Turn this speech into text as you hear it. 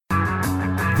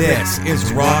This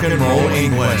is Rock and Roll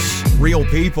English. Real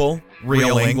people,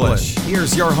 real English.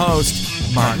 Here's your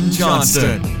host, Martin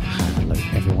Johnston. Hello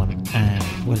everyone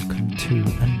and welcome to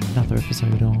another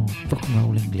episode of Rock and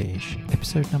Roll English.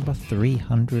 Episode number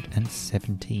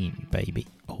 317, baby.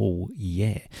 Oh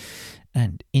yeah.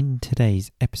 And in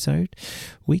today's episode,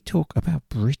 we talk about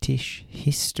British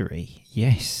history.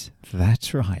 Yes,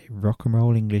 that's right. Rock and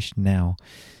Roll English now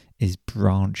is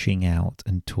branching out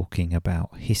and talking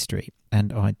about history.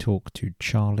 And I talk to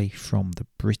Charlie from the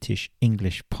British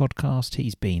English podcast.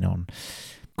 He's been on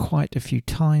quite a few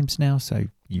times now, so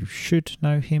you should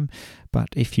know him. But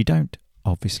if you don't,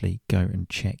 obviously go and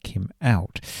check him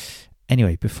out.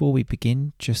 Anyway, before we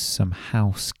begin, just some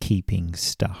housekeeping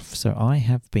stuff. So I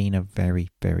have been a very,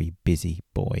 very busy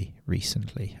boy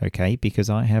recently, okay? Because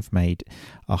I have made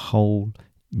a whole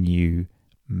new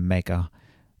mega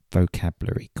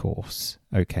vocabulary course,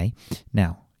 okay?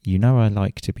 Now, you know I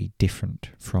like to be different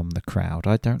from the crowd.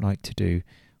 I don't like to do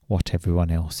what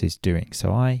everyone else is doing.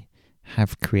 So I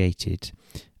have created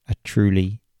a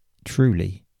truly,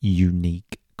 truly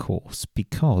unique course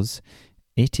because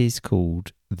it is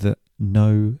called the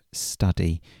No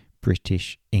Study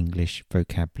British English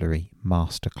Vocabulary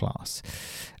Masterclass.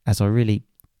 As I really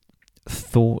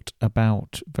thought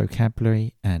about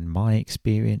vocabulary and my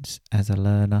experience as a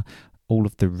learner, all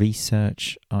of the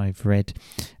research I've read,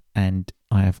 and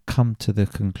I have come to the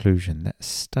conclusion that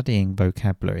studying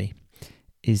vocabulary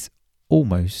is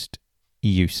almost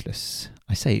useless.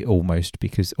 I say almost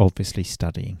because obviously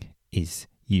studying is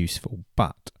useful,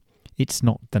 but it's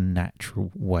not the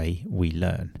natural way we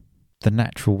learn. The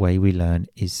natural way we learn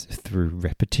is through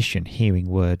repetition, hearing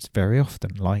words very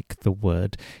often, like the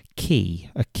word key,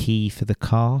 a key for the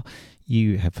car.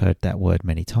 You have heard that word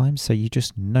many times, so you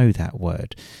just know that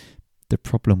word. The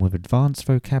problem with advanced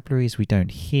vocabulary is we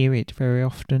don't hear it very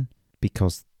often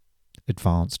because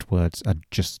advanced words are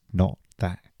just not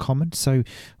that common, so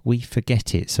we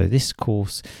forget it. So this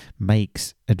course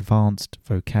makes advanced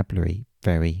vocabulary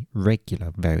very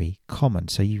regular, very common,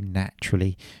 so you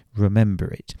naturally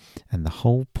remember it. And the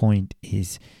whole point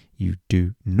is you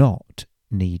do not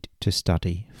need to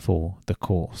study for the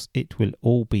course. It will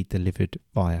all be delivered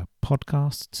via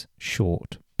podcasts,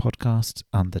 short podcasts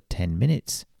under 10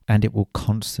 minutes, and it will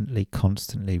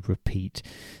constantly repeat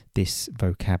this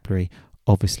vocabulary,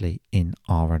 obviously in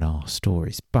R&R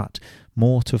stories. But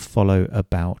more to follow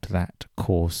about that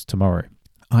course tomorrow.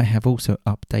 I have also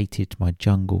updated my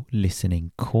jungle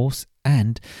listening course,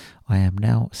 and I am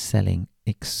now selling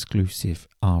exclusive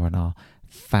R&R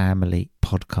family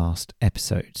podcast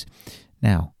episodes.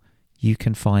 Now, you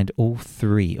can find all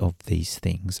three of these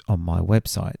things on my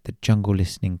website, the jungle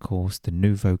listening course, the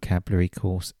new vocabulary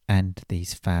course, and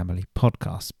these family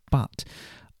podcasts. But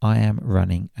I am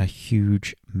running a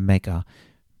huge, mega,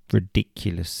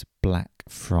 ridiculous Black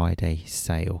Friday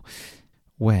sale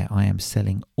where I am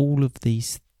selling all of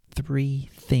these three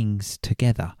things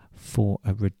together for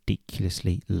a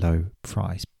ridiculously low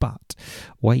price. But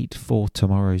wait for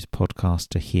tomorrow's podcast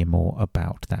to hear more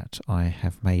about that. I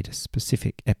have made a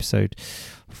specific episode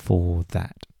for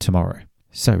that tomorrow.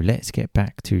 So let's get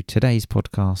back to today's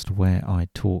podcast where I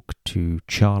talk to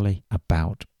Charlie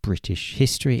about British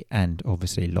history and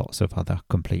obviously lots of other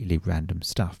completely random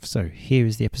stuff. So here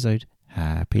is the episode.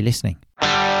 Happy listening.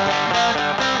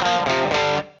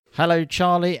 Hello,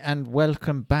 Charlie, and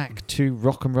welcome back to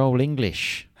Rock and Roll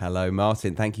English. Hello,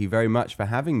 Martin. Thank you very much for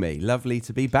having me. Lovely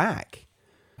to be back.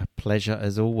 A pleasure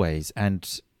as always.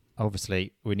 And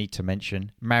obviously, we need to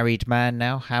mention married man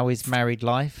now. How is married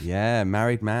life? Yeah,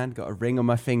 married man. Got a ring on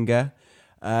my finger.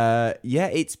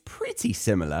 It's pretty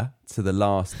similar to the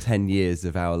last 10 years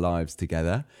of our lives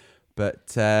together. But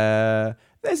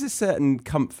there's a certain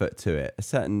comfort to it, a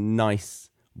certain nice,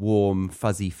 warm,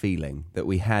 fuzzy feeling that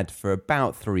we had for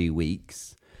about 3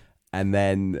 weeks. And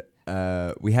then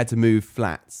we had to move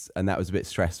flats, and that was a bit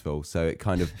stressful. So it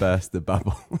kind of burst the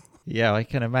bubble. Yeah, I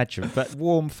can imagine. But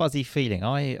warm, fuzzy feeling,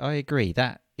 I agree.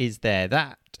 That is there.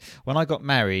 That, when I got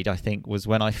married, I think, was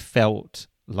when I felt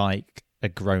like a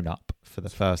grown-up for the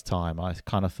first time. I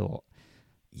kind of thought,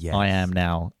 yes, I am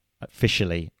now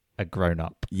officially a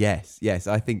grown-up. Yes.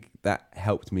 I think that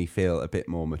helped me feel a bit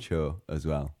more mature as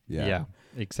well. Yeah,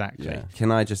 exactly. Yeah.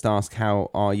 Can I just ask,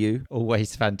 how are you?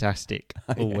 Always fantastic.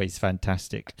 Always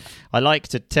fantastic. I like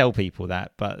to tell people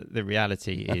that, but the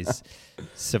reality is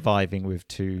surviving with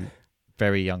two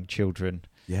very young children.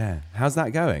 Yeah. How's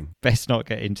that going? Best not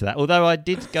get into that. Although I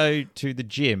did go to the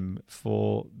gym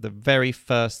for the very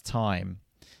first time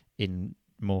in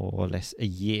more or less a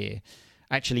year.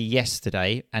 Actually,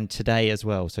 yesterday and today as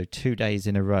well. So 2 days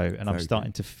in a row. And I'm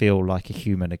starting to feel like a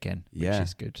human again, which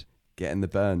is good. Getting the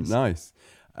burn. Nice.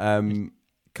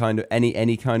 Kind of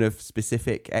any kind of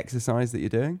specific exercise that you're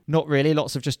doing? Not really.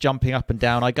 Lots of just jumping up and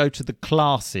down. I go to the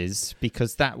classes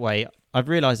because that way I've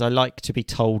realised I like to be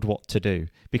told what to do.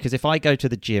 Because if I go to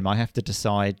the gym, I have to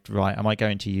decide, right, am I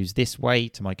going to use this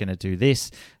weight? Am I going to do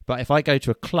this? But if I go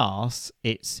to a class,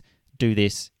 it's do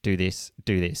this, do this,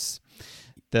 do this.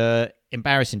 The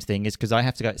embarrassing thing is because I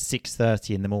have to go at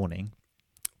 6:30 in the morning.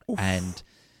 Oof. And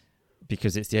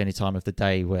because it's the only time of the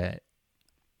day where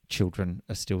children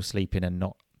are still sleeping and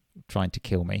not trying to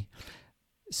kill me.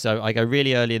 So I go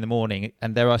really early in the morning,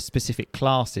 and there are specific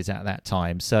classes at that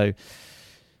time. So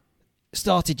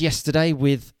started yesterday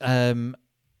with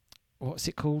what's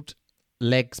it called?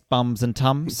 Legs, bums and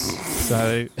tums.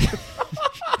 So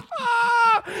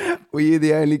were you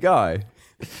the only guy?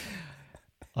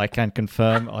 I can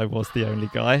confirm I was the only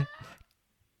guy.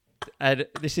 And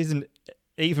this isn't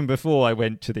even before I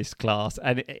went to this class,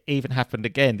 and it even happened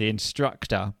again. The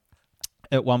instructor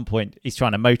at one point, he's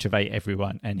trying to motivate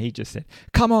everyone, and he just said,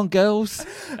 "Come on, girls."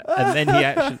 And then he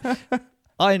actually,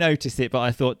 I noticed it, but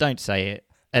I thought, don't say it.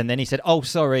 And then he said, "Oh,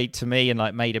 sorry," to me, and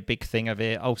like made a big thing of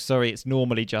it. "Oh, sorry, it's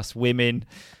normally just women."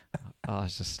 I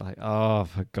was just like, oh,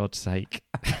 for God's sake.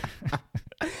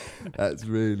 That's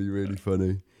really, really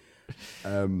funny.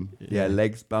 Yeah,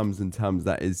 legs, bums and tums,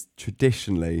 that is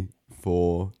traditionally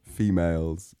for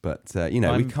females. But,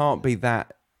 we can't be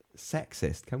that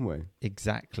sexist, can we?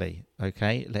 Exactly.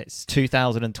 Okay, let's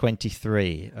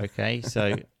 2023. Okay,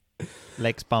 so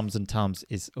legs, bums and tums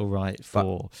is all right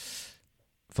for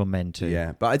men too.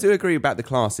 Yeah, but I do agree about the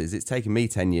classes. It's taken me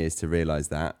 10 years to realise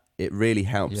that. It really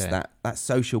helps that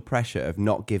social pressure of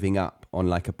not giving up on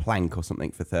like a plank or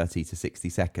something for 30 to 60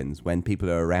 seconds when people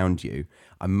are around you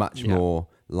are much more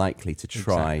likely to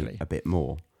try a bit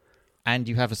more. And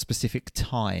you have a specific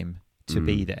time to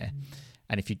be there.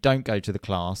 And if you don't go to the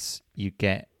class, you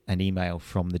get an email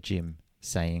from the gym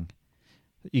saying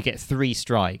you get 3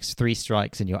 strikes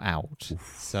and you're out.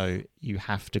 Oof. So you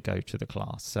have to go to the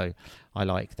class. So I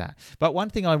like that. But one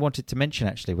thing I wanted to mention,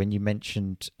 actually, when you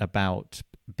mentioned about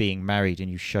being married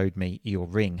and you showed me your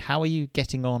ring, how are you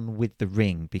getting on with the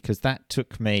ring? Because that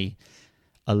took me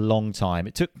a long time.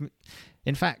 It took me,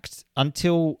 in fact,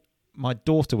 until my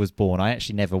daughter was born, I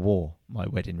actually never wore my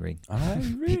wedding ring. Oh,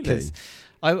 really? Because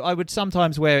I would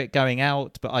sometimes wear it going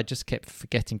out, but I just kept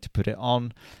forgetting to put it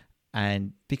on.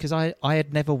 And because I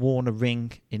had never worn a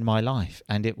ring in my life,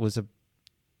 and it was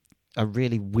a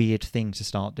really weird thing to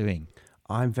start doing.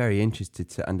 I'm very interested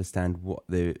to understand what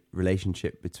the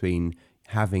relationship between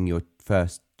having your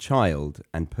first child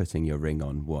and putting your ring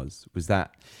on was. Was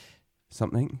that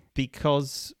something?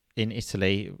 Because in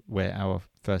Italy, where our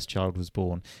first child was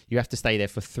born, you have to stay there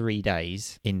for 3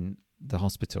 days in the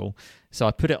hospital. So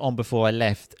I put it on before I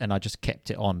left, and I just kept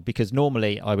it on because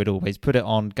normally I would always put it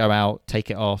on, go out,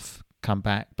 take it off, come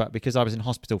back. But because I was in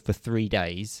hospital for 3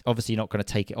 days, obviously you're not going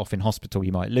to take it off in hospital,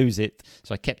 you might lose it.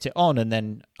 So I kept it on, and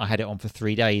then I had it on for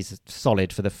 3 days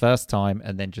solid for the first time,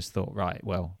 and then just thought, right,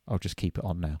 well, I'll just keep it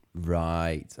on now.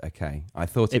 Right, okay. I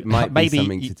thought it might be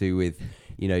something to do with,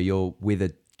 you're with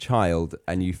a child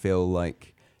and you feel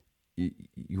like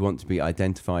you want to be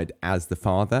identified as the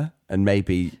father, and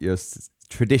maybe your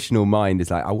traditional mind is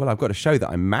like, oh, well, I've got to show that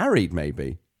I'm married,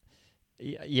 maybe.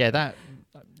 Yeah, that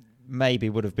maybe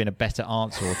would have been a better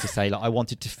answer, or to say, like, I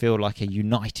wanted to feel like a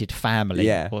united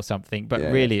family or something. But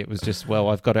really, it was just, well,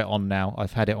 I've got it on now.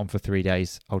 I've had it on for 3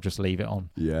 days. I'll just leave it on.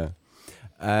 Yeah.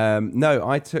 No,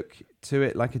 I took to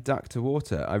it like a duck to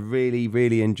water. I really,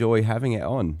 really enjoy having it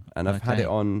on. And I've had it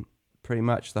on pretty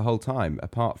much the whole time,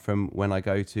 apart from when I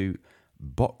go to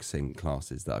boxing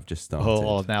classes that I've just started.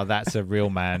 Oh, now that's a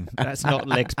real man. That's not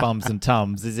legs, bums and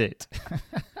tums, is it?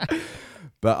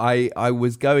 But I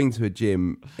was going to a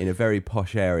gym in a very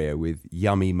posh area with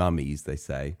yummy mummies, they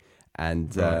say,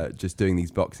 and just doing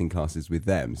these boxing classes with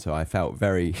them. So I felt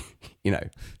very,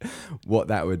 what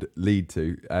that would lead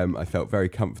to. I felt very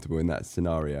comfortable in that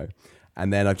scenario.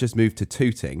 And then I've just moved to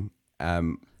Tooting,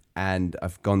 and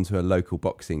I've gone to a local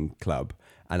boxing club,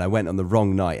 and I went on the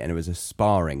wrong night, and it was a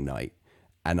sparring night.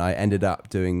 And I ended up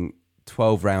doing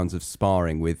 12 rounds of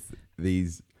sparring with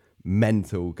these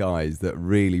mental guys that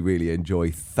really, really enjoy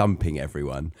thumping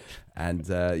everyone. And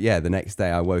the next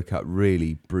day I woke up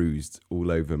really bruised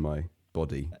all over my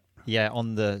body. Yeah,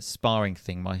 on the sparring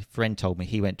thing, my friend told me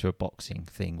he went to a boxing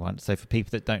thing once. So for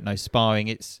people that don't know sparring,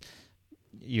 it's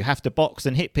you have to box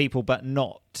and hit people, but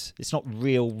it's not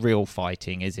real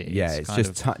fighting, is it? Yeah, it's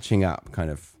just touching up,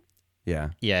 kind of. Yeah.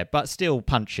 Yeah, but still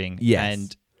punching. Yes.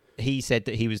 And he said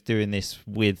that he was doing this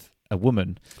with a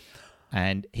woman,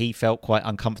 and he felt quite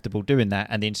uncomfortable doing that,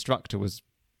 and the instructor was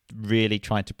really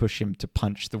trying to push him to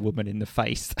punch the woman in the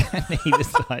face. And he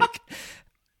was like,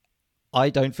 I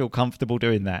don't feel comfortable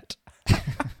doing that.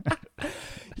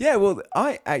 Yeah, well,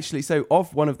 I actually, so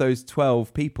of one of those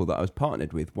 12 people that I was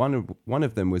partnered with, one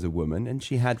of them was a woman, and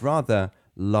she had a rather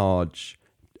large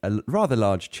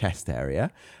chest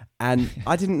area, and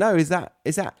I didn't know, is that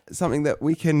something that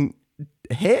we can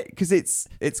hit? Because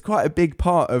it's quite a big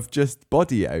part of just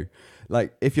bodyo.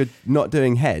 Like, if you're not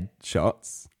doing head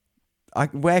shots,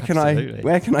 where can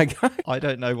I go? I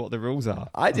don't know what the rules are.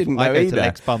 I didn't know I go either. to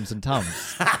legs, bums, and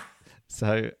tums.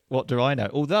 So what do I know?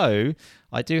 Although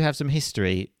I do have some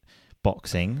history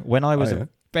boxing. When I was a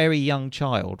very young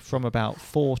child, from about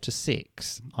 4 to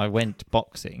 6, I went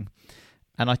boxing.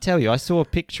 And I tell you, I saw a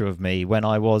picture of me when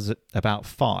I was about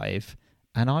 5,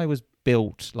 and I was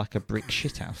built like a brick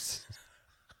shithouse.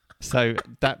 So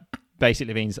that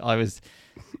basically means I was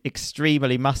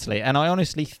extremely muscly. And I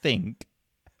honestly think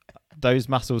those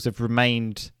muscles have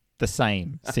remained the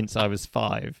same since I was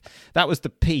 5. That was the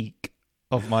peak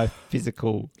of my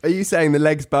physical. Are you saying the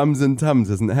legs, bums, and tums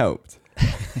hasn't helped?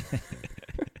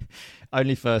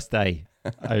 Only first day.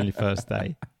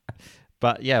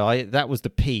 But yeah, that was the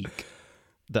peak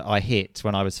that I hit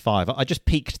when I was 5. I just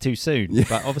peaked too soon. Yeah.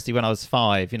 But obviously when I was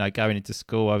 5, going into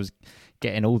school, I was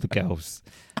getting all the girls.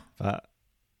 But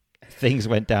things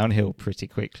went downhill pretty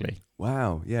quickly.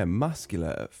 Wow. Yeah,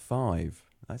 muscular at 5.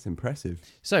 That's impressive.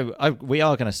 So we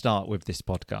are going to start with this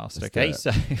podcast, okay?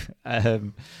 So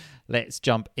let's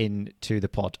jump into the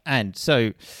pod. And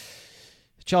so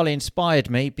Charlie inspired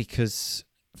me because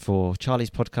for Charlie's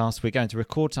podcast, we're going to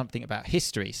record something about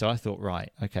history. So I thought, right,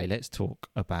 okay, let's talk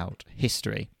about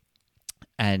history.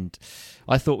 And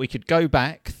I thought we could go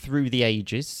back through the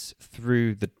ages,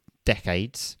 through the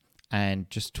decades, and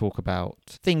just talk about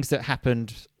things that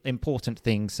happened, important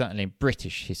things, certainly in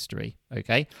British history,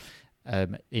 okay,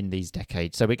 in these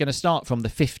decades. So we're going to start from the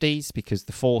 50s because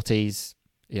the 40s,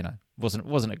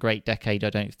 wasn't a great decade, I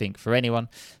don't think, for anyone.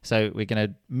 So we're going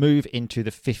to move into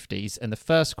the 50s. And the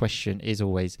first question is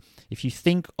always, if you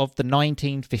think of the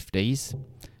 1950s,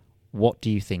 what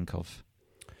do you think of?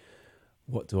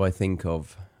 What do I think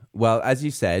of? Well, as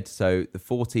you said, so the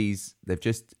 40s, they've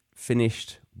just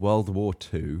finished World War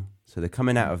II. So they're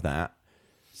coming out of that.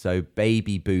 So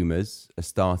baby boomers are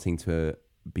starting to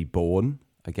be born,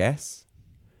 I guess.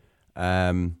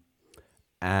 And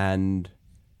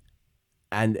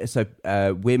so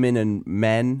women and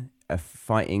men are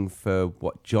fighting for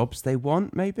what jobs they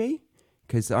want, maybe?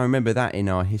 Because I remember that in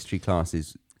our history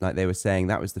classes, like they were saying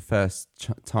that was the first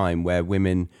time where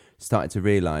women started to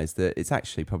realise that it's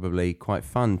actually probably quite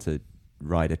fun to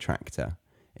ride a tractor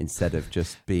instead of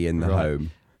just be in the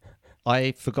home.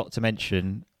 I forgot to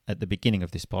mention at the beginning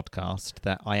of this podcast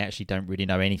that I actually don't really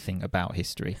know anything about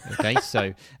history. Okay,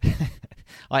 so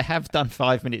I have done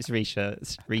 5 minutes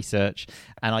research,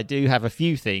 and I do have a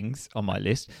few things on my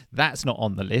list. That's not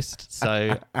on the list,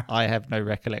 so I have no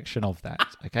recollection of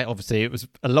that. Okay, obviously it was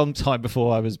a long time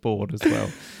before I was born as well.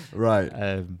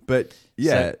 Right, but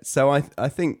yeah, so I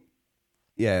think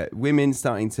women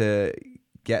starting to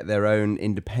get their own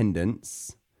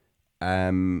independence,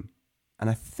 and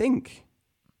I think.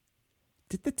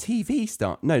 Did the TV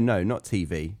start? No, not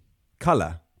TV.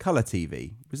 Colour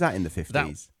TV. Was that in the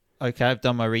 50s? Okay, I've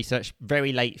done my research.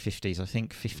 Very late 50s, I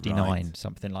think 59,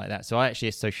 something like that. So I actually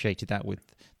associated that with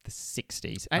the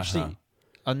 60s. Actually,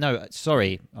 no,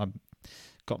 sorry, I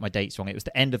got my dates wrong. It was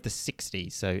the end of the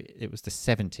 60s, so it was the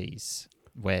 70s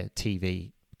where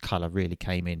TV colour really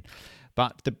came in.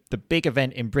 But the big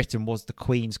event in Britain was the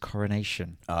Queen's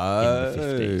coronation in the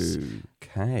 50s.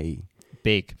 Okay.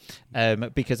 Big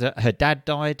because her dad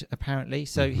died apparently,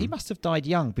 so he must have died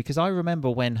young, because I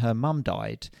remember when her mum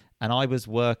died and I was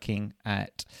working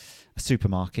at a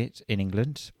supermarket in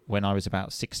England when I was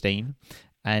about 16,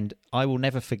 and I will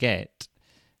never forget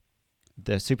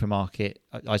the supermarket.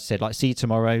 I said, like, see you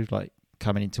tomorrow, like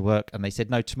coming into work, and they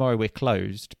said, no, tomorrow we're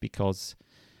closed because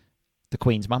the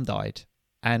Queen's mum died.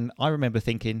 And I remember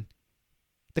thinking,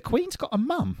 the Queen's got a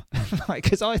mum,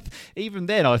 because even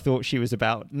then I thought she was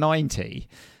about 90,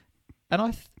 and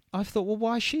I thought, well,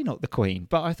 why is she not the Queen?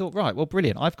 But I thought, right, well,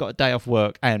 brilliant. I've got a day off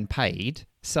work and paid,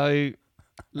 so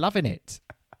loving it.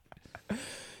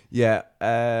 Yeah,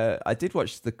 I did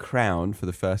watch The Crown for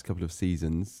the first couple of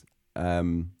seasons. I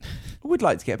would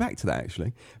like to get back to that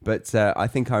actually, but I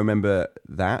think I remember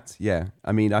that. Yeah,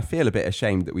 I mean, I feel a bit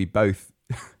ashamed that we both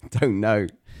don't know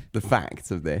the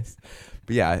facts of this.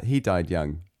 But yeah, he died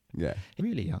young. Yeah.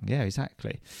 Really young. Yeah,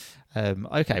 exactly.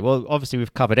 Okay, well, obviously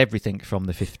we've covered everything from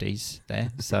the 50s there.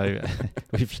 So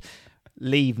we've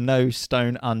leave no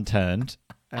stone unturned.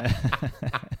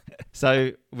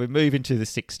 So we're moving to the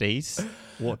 60s.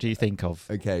 What do you think of?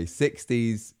 Okay,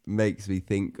 60s makes me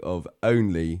think of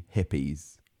only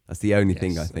hippies. That's the only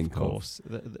thing I think of. Course.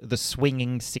 The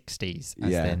swinging 60s,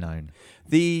 as they're known.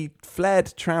 The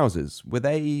flared trousers, were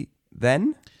they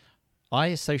then? I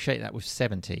associate that with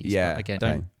 70s. Yeah. But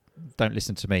again, don't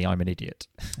listen to me. I'm an idiot.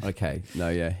 Okay. No,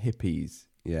 yeah. Hippies.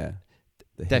 Yeah.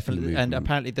 Definitely. And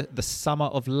apparently the Summer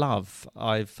of Love,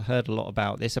 I've heard a lot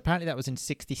about this. Apparently that was in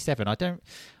 67. I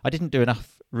didn't do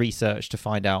enough research to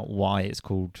find out why it's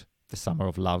called the Summer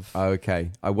of Love.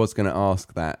 Okay. I was going to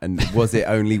ask that. And was it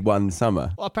only one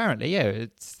summer? Well, apparently, yeah.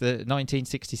 It's the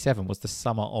 1967 was the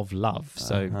Summer of Love.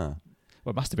 So, well,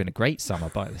 it must have been a great summer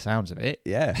by the sounds of it.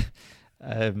 Yeah.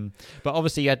 But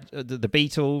obviously you had the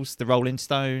Beatles, the Rolling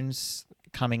Stones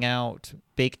coming out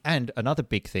big. And another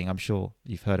big thing, I'm sure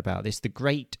you've heard about this, the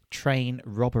Great Train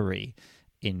Robbery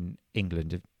in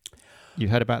England. You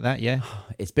heard about that, yeah?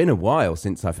 It's been a while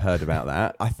since I've heard about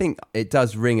that. I think it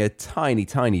does ring a tiny,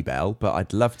 tiny bell, but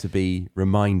I'd love to be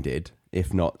reminded,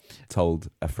 if not told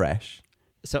afresh.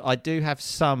 So I do have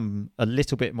a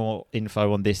little bit more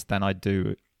info on this than I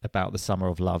do about the Summer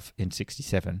of Love in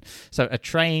 67. So a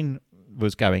train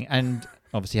was going and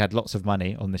obviously had lots of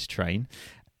money on this train.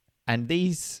 And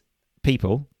these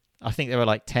people, I think there were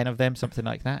like 10 of them, something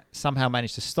like that, somehow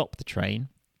managed to stop the train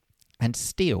and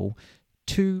steal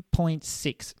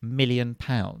 £2.6 million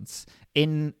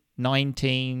in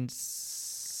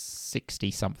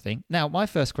 1960 something. Now, my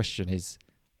first question is,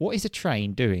 what is a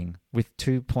train doing with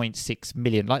 2.6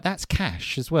 million? Like, that's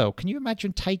cash as well. Can you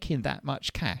imagine taking that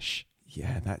much cash?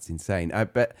 Yeah, that's insane.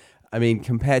 But I mean,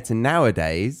 compared to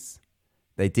nowadays,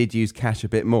 they did use cash a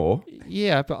bit more.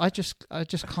 Yeah, but I just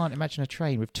can't imagine a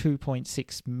train with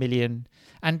 2.6 million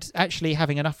and actually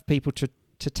having enough people to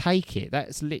take it.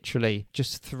 That's literally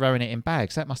just throwing it in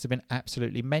bags. That must have been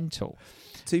absolutely mental.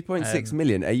 2.6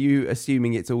 million. Are you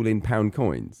assuming it's all in pound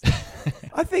coins?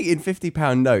 I think in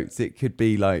 £50 notes, it could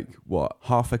be like, what,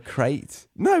 half a crate?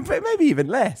 No, but maybe even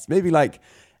less. Maybe like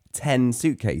 10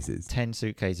 suitcases. 10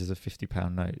 suitcases of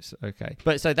 £50 notes. Okay.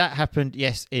 But so that happened,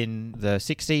 yes, in the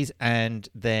 60s. And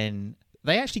then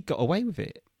they actually got away with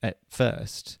it at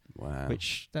first. Wow.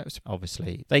 Which, that was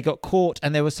obviously, they got caught,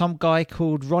 and there was some guy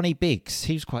called Ronnie Biggs.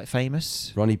 He was quite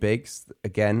famous. Ronnie Biggs,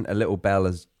 again, a little bell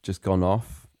has just gone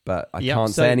off, but I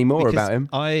can't say any more about him.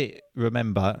 I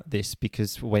remember this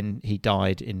because when he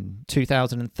died in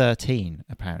 2013,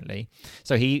 apparently.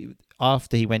 So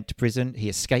after he went to prison, he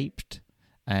escaped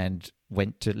and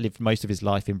went to live most of his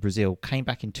life in Brazil, came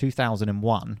back in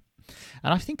 2001.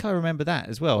 And I think I remember that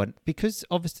as well. And because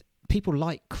obviously people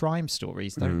like crime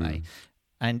stories, don't they?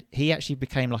 And he actually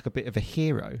became like a bit of a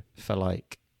hero for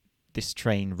like this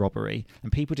train robbery.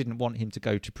 And people didn't want him to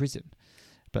go to prison,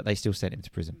 but they still sent him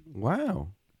to prison. Wow.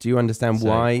 Do you understand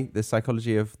why the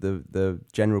psychology of the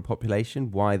general population,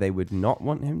 why they would not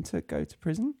want him to go to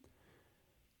prison?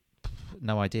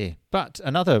 No idea. But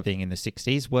another thing in the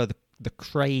 60s were the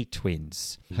Cray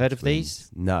twins. Heard of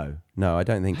these? No, I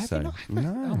don't think so.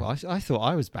 No. Oh, I thought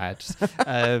I was bad.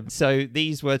 So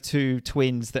these were two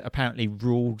twins that apparently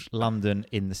ruled London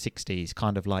in the 60s,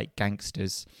 kind of like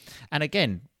gangsters. And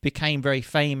again, became very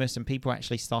famous, and people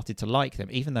actually started to like them,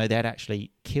 even though they had actually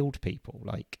killed people.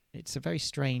 Like, it's a very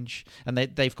strange... And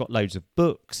they've got loads of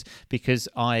books, because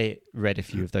I read a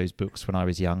few of those books when I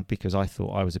was young, because I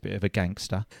thought I was a bit of a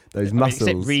gangster. Those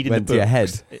muscles went to your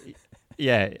head.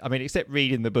 Yeah, I mean, except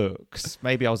reading the books,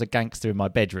 maybe I was a gangster in my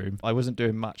bedroom. I wasn't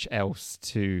doing much else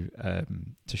to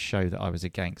show that I was a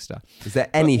gangster. Was there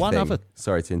anything?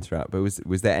 Sorry to interrupt, but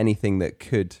was there anything that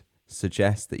could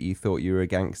suggest that you thought you were a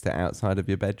gangster outside of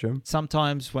your bedroom?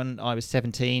 Sometimes when I was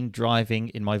 17, driving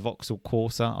in my Vauxhall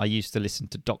Corsa, I used to listen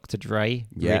to Dr. Dre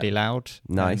really loud.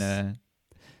 Nice. And,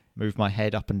 move my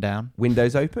head up and down.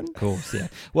 Windows open? Of course, yeah.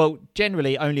 Well,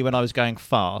 generally only when I was going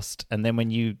fast, and then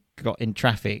when you got in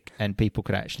traffic and people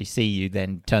could actually see you,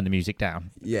 then turn the music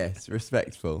down. Yes,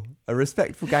 respectful. A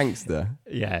respectful gangster.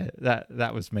 Yeah,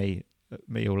 that was me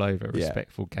all over, a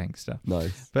respectful gangster.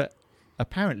 Nice. But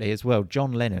apparently as well,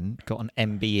 John Lennon got an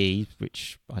MBE,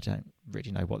 which I don't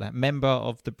really know what that, member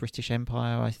of the British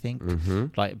Empire, I think,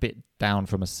 like a bit down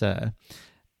from a sir.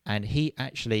 And he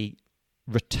actually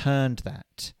returned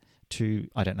that to,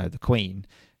 I don't know, the Queen,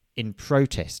 in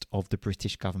protest of the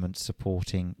British government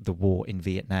supporting the war in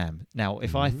Vietnam. Now,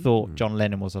 if I thought John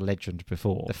Lennon was a legend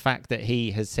before, the fact that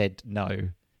he has said no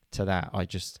to that, I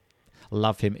just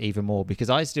love him even more, because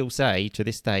I still say to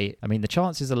this day, I mean, the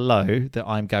chances are low that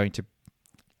I'm going to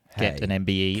get an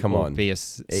MBE or be a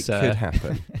sir. It could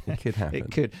happen. It could happen.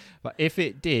 It could. But if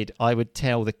it did, I would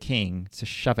tell the king to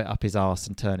shove it up his arse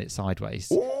and turn it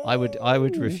sideways. Ooh. I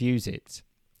would refuse it.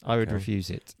 I would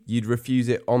refuse it. You'd refuse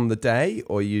it on the day,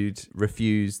 or you'd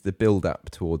refuse the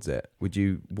build-up towards it? Would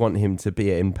you want him to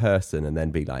be in person and then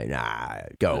be like, nah,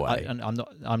 go away?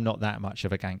 I'm not that much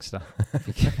of a gangster.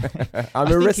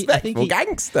 I'm a respectful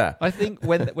gangster. I think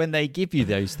when they give you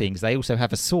those things, they also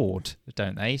have a sword,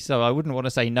 don't they? So I wouldn't want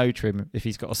to say no to him if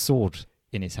he's got a sword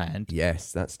in his hand.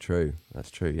 Yes, that's true.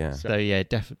 That's true, yeah. So yeah,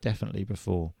 definitely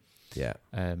before. Yeah.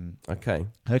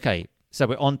 Okay. So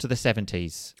we're on to the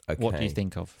 70s. Okay. What do you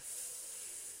think of?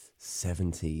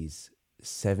 70s.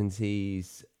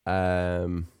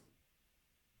 Oh,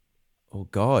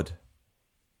 God.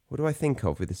 What do I think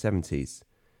of with the 70s?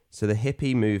 So the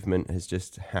hippie movement has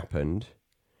just happened.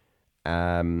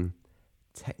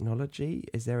 Technology?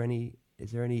 Is there any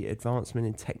advancement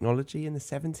in technology in the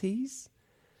 70s?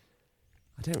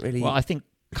 I don't really... Well, I think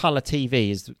colour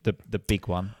TV is the big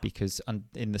one, because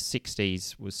in the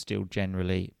 60s was still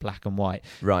generally black and white.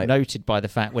 Right. Noted by the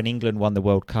fact when England won the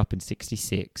World Cup in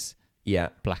 66,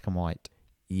 black and white.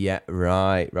 Yeah,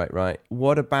 right.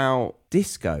 What about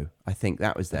disco? I think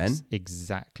that was then. That's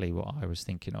exactly what I was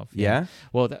thinking of. Yeah?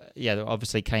 Well, that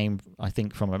obviously came, I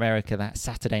think, from America, that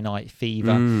Saturday Night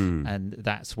Fever, and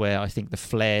that's where I think the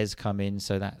flares come in,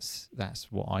 so that's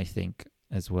what I think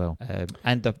as well.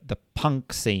 And the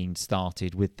punk scene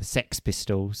started with the Sex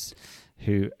Pistols,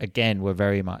 who, again, were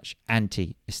very much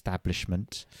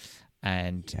anti-establishment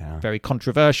and very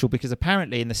controversial, because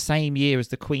apparently in the same year as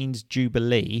the Queen's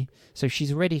Jubilee, so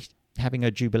she's already having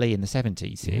a Jubilee in the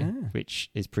 70s here, which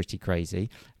is pretty crazy,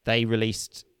 they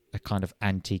released a kind of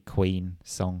anti-Queen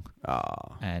song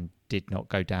and did not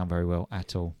go down very well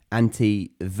at all.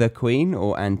 Anti the Queen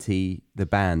or anti the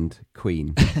band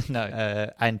Queen? No,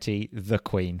 anti the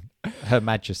Queen, Her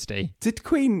Majesty. Did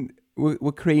Queen...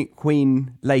 Were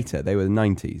Queen later? They were the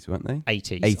 90s, weren't they?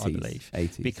 80s, I believe.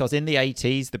 80s. Because in the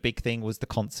 80s, the big thing was the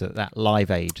concert, that Live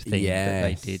Aid thing that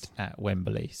they did at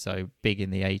Wembley. So big in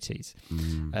the 80s.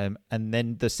 And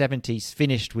then the 70s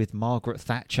finished with Margaret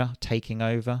Thatcher taking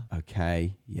over.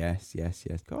 Okay. Yes.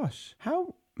 Gosh,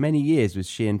 how many years was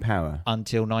she in power?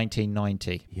 Until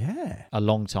 1990. Yeah. A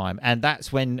long time. And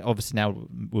that's when, obviously, now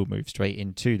we'll move straight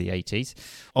into the 80s.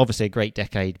 Obviously, a great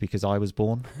decade because I was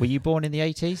born. Were you born in the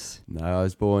 80s? No, I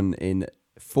was born in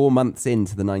 4 months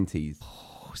into the 90s.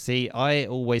 See, I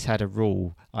always had a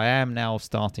rule. I am now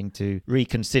starting to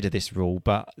reconsider this rule,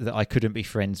 but that I couldn't be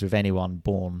friends with anyone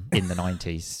born in the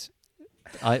 90s.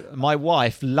 My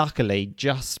wife, luckily,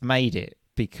 just made it,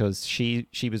 because she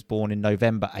was born in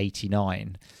November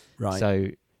 89. Right. So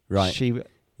she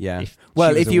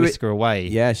if you whisker away.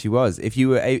 Yeah, she was. If you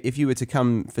were to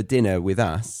come for dinner with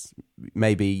us,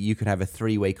 maybe you could have a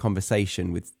 3-way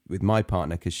conversation with my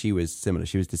partner, because she was similar.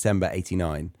 She was December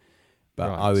 89, but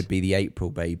I would be the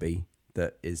April baby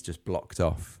that is just blocked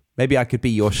off. Maybe I could be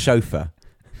your chauffeur.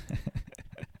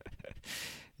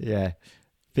 Yeah.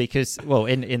 Because, well,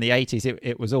 in the 80s,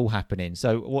 it was all happening.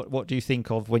 So what do you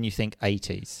think of when you think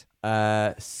 80s?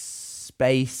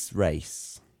 Space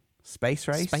race. Space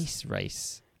race? Space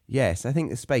race. Yes, I think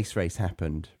the space race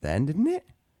happened then, didn't it?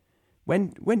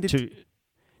 When did... To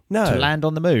land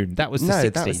on the moon. That was the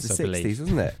 60s, that was the 60s, believe.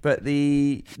 wasn't it? But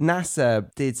the NASA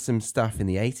did some stuff in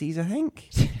the 80s, I think.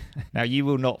 Now, you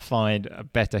will not find a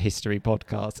better history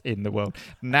podcast in the world.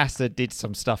 NASA did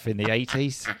some stuff in the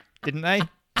 80s, didn't they?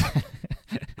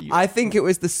 I think it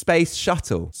was the space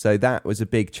shuttle. So that was a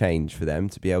big change for them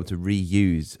to be able to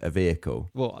reuse a vehicle.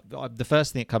 Well, the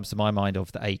first thing that comes to my mind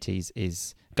of the 80s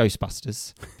is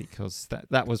Ghostbusters, because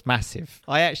that was massive.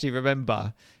 I actually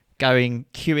remember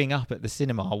queuing up at the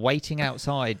cinema, waiting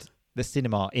outside the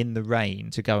cinema in the rain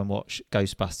to go and watch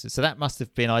Ghostbusters. So that must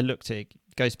have been, I looked at it,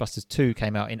 Ghostbusters 2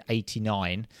 came out in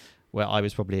 89, where I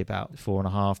was probably about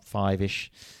 4.5,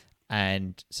 5-ish.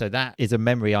 And so that is a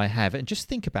memory I have. And just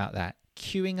think about that,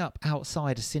 queuing up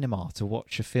outside a cinema to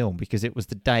watch a film because it was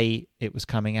the day it was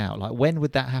coming out. Like, when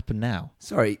would that happen now?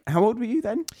 Sorry, how old were you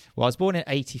then? Well, I was born in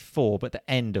 84, but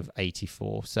the end of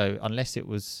 84. So unless it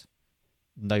was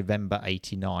November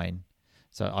 89,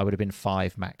 so I would have been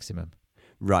 5 maximum.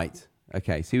 Right.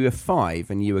 Okay, so you were 5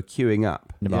 and you were queuing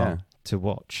up to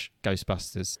watch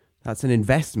Ghostbusters. That's an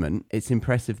investment. It's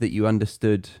impressive that you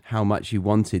understood how much you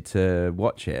wanted to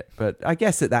watch it. But I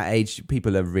guess at that age,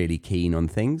 people are really keen on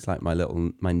things. Like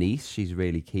my niece, she's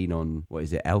really keen on, what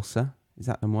is it, Elsa? Is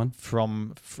that the one?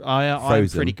 I'm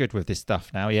pretty good with this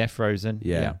stuff now. Yeah, Frozen.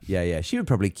 Yeah. She would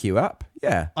probably queue up.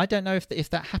 Yeah. I don't know if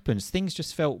that happens. Things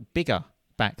just felt bigger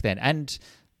back then. And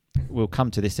we'll come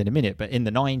to this in a minute, but in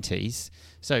the 90s,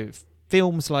 so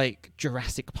films like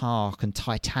Jurassic Park and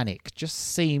Titanic just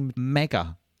seemed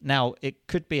mega. Now, it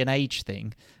could be an age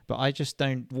thing, but I just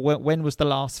don't... When was the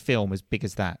last film as big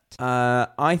as that?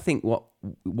 I think what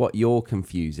what you're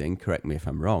confusing, correct me if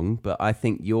I'm wrong, but I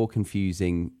think you're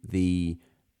confusing the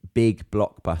big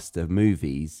blockbuster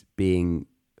movies being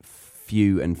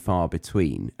few and far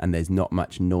between, and there's not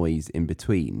much noise in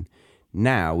between.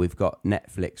 Now we've got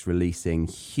Netflix releasing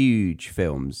huge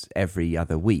films every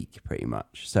other week, pretty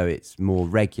much. So it's more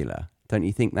regular. Don't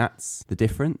you think that's the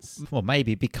difference? Well,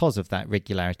 maybe because of that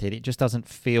regularity, it just doesn't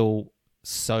feel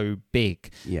so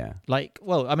big. Yeah. Like,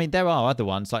 well, I mean, there are other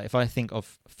ones. Like if I think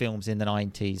of films in the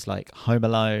 90s, like Home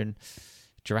Alone,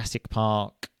 Jurassic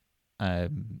Park,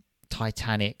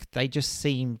 Titanic, they just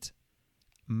seemed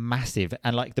massive,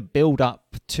 and like the build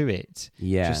up to it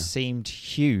just seemed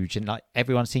huge, and like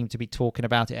everyone seemed to be talking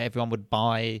about it. Everyone would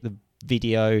buy the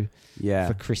video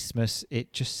for Christmas.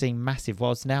 It just seemed massive.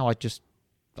 Whilst now I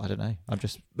don't know. I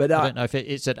don't know if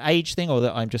it's an age thing or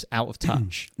that I'm just out of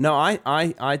touch. No,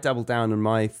 I double down on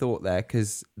my thought there,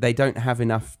 because they don't have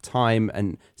enough time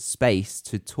and space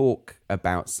to talk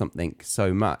about something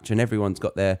so much, and everyone's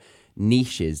got their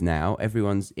niches now.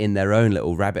 Everyone's in their own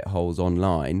little rabbit holes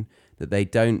online, that they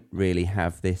don't really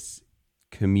have this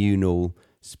communal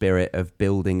spirit of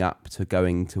building up to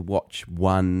going to watch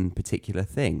one particular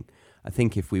thing. I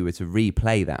think if we were to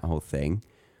replay that whole thing,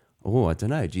 I don't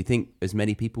know. Do you think as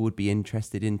many people would be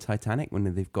interested in Titanic when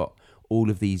they've got all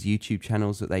of these YouTube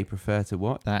channels that they prefer to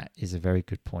watch? That is a very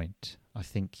good point. I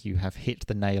think you have hit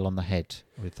the nail on the head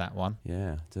with that one.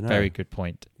 Yeah, I don't know. Very good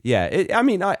point. Yeah,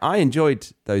 I enjoyed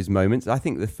those moments. I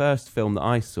think the first film that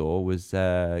I saw was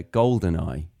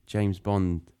GoldenEye, James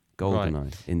Bond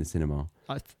GoldenEye in the cinema.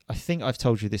 I think I've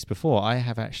told you this before. I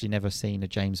have actually never seen a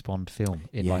James Bond film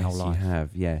in my whole life. Yes, you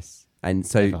have, yes. And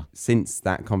so Never. Since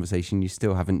that conversation, you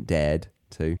still haven't dared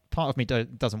to. Part of me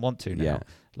doesn't want to now. Yeah.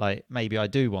 Like, maybe I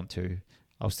do want to.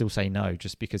 I'll still say no,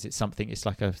 just because it's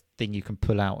like a thing you can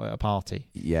pull out at a party.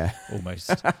 Yeah.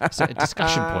 Almost. So a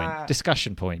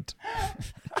discussion point.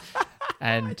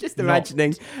 And just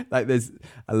imagining like there's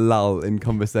a lull in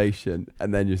conversation,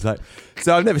 and then you're just like,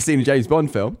 so I've never seen a James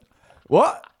Bond film.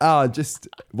 What? Oh, just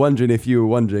wondering if you were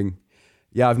wondering.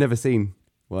 Yeah, I've never seen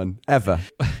one ever.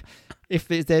 If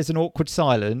there's an awkward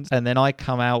silence and then I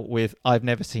come out with, I've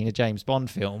never seen a James Bond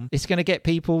film, it's going to get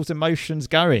people's emotions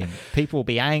going. People will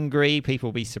be angry. People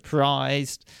will be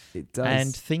surprised. It does.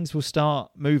 And things will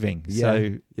start moving. Yeah.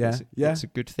 So it's a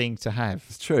good thing to have.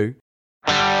 It's true.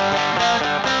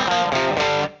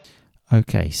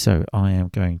 Okay, so I am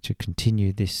going to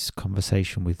continue this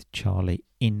conversation with Charlie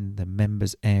in the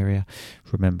members area.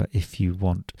 Remember, if you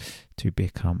want to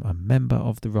become a member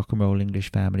of the Rock and Roll English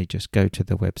family, just go to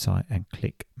the website and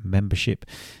click membership.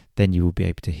 Then you will be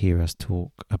able to hear us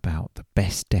talk about the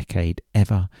best decade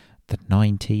ever, the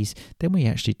 90s. Then we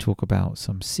actually talk about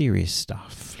some serious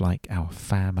stuff like our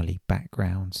family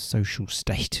backgrounds, social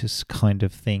status kind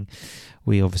of thing.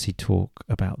 We obviously talk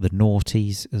about the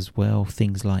noughties as well,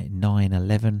 things like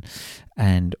 9/11,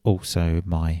 and also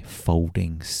my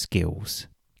folding skills.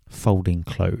 Folding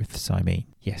clothes, I mean.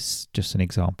 Yes, just an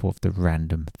example of the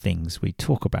random things we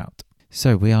talk about.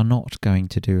 So we are not going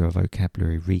to do a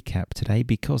vocabulary recap today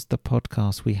because the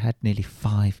podcast, we had nearly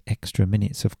 5 extra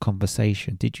minutes of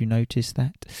conversation. Did you notice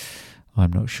that?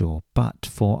 I'm not sure. But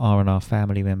for R&R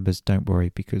family members, don't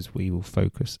worry, because we will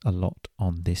focus a lot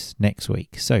on this next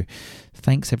week. So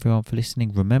thanks everyone for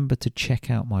listening. Remember to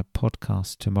check out my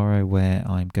podcast tomorrow, where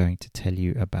I'm going to tell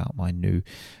you about my new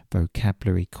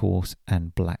vocabulary course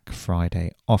and Black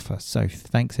Friday offer. So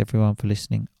thanks everyone for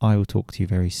listening. I will talk to you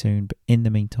very soon. But in the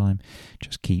meantime,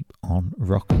 just keep on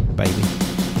rocking, baby.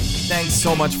 Thanks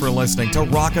so much for listening to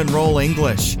Rock and Roll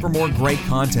English. For more great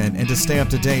content and to stay up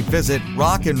to date, visit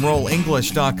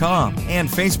rockandrollenglish.com and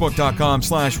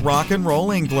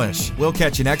facebook.com/rockandrollenglish. We'll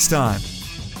catch you next time.